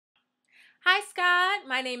Hi, Scott.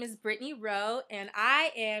 My name is Brittany Rowe, and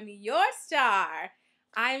I am your star.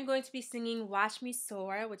 I am going to be singing Watch Me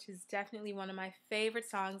Soar, which is definitely one of my favorite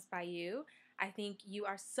songs by you. I think you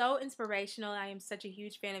are so inspirational. I am such a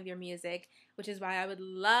huge fan of your music, which is why I would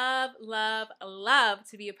love, love, love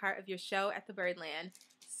to be a part of your show at the Birdland.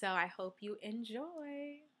 So I hope you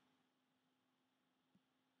enjoy.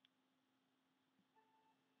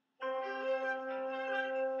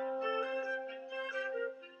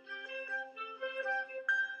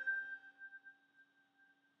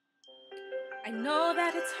 I know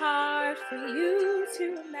that it's hard for you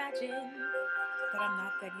to imagine that I'm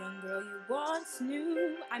not that young girl you once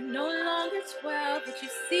knew. I'm no longer 12, what you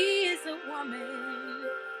see is a woman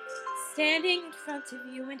standing in front of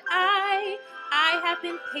you, and I have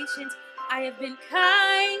been patient, I have been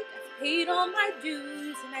kind, I've paid all my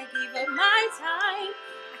dues, and I gave up my time.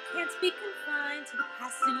 I can't be confined to the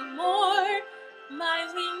past anymore. My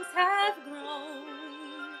wings have grown.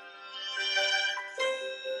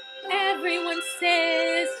 Everyone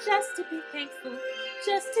says just to be thankful,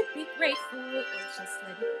 just to be grateful, or just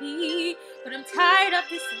let it be. But I'm tired of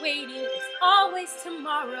this waiting, it's always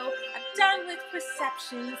tomorrow. I'm done with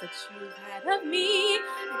perceptions that you've had of me.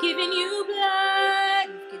 I've given you blood,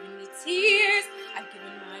 you've given me tears, I've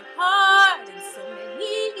given my heart in so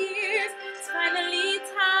many years. It's finally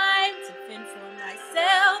time to fend for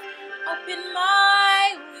myself, open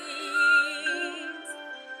my wings.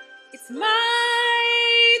 It's my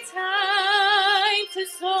time to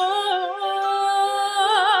soar,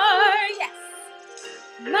 yes,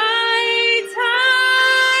 my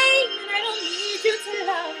time, and I don't need you to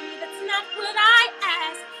love me, that's not what I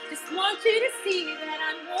ask, just want you to see that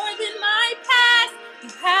I'm more than my past. You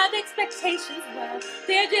have expectations, well,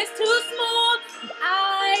 they're just too small, and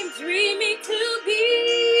I'm dreaming to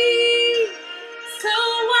be, so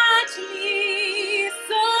watch me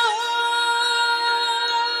soar.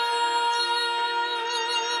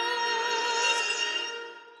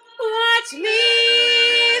 Watch me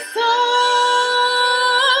soar.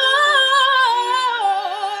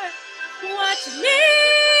 Watch me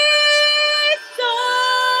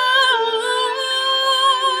soar.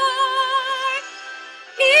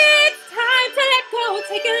 It's time to let go,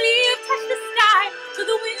 take a leap, touch the sky. Feel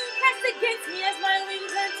the wind press against me as my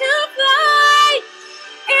wings learn to fly.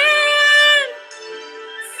 And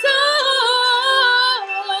soar.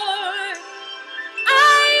 I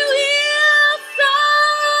will soar.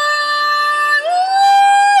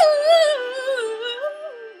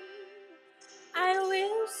 I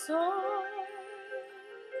will soar.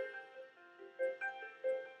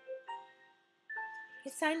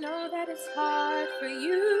 Yes, I know that it's hard for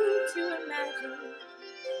you to imagine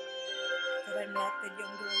that I'm not the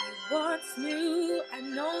young girl you once knew. I'm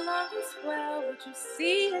no longer swell, what you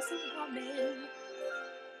see is a woman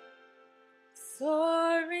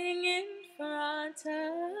soaring in front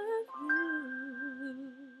of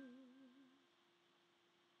you.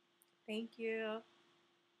 Thank you.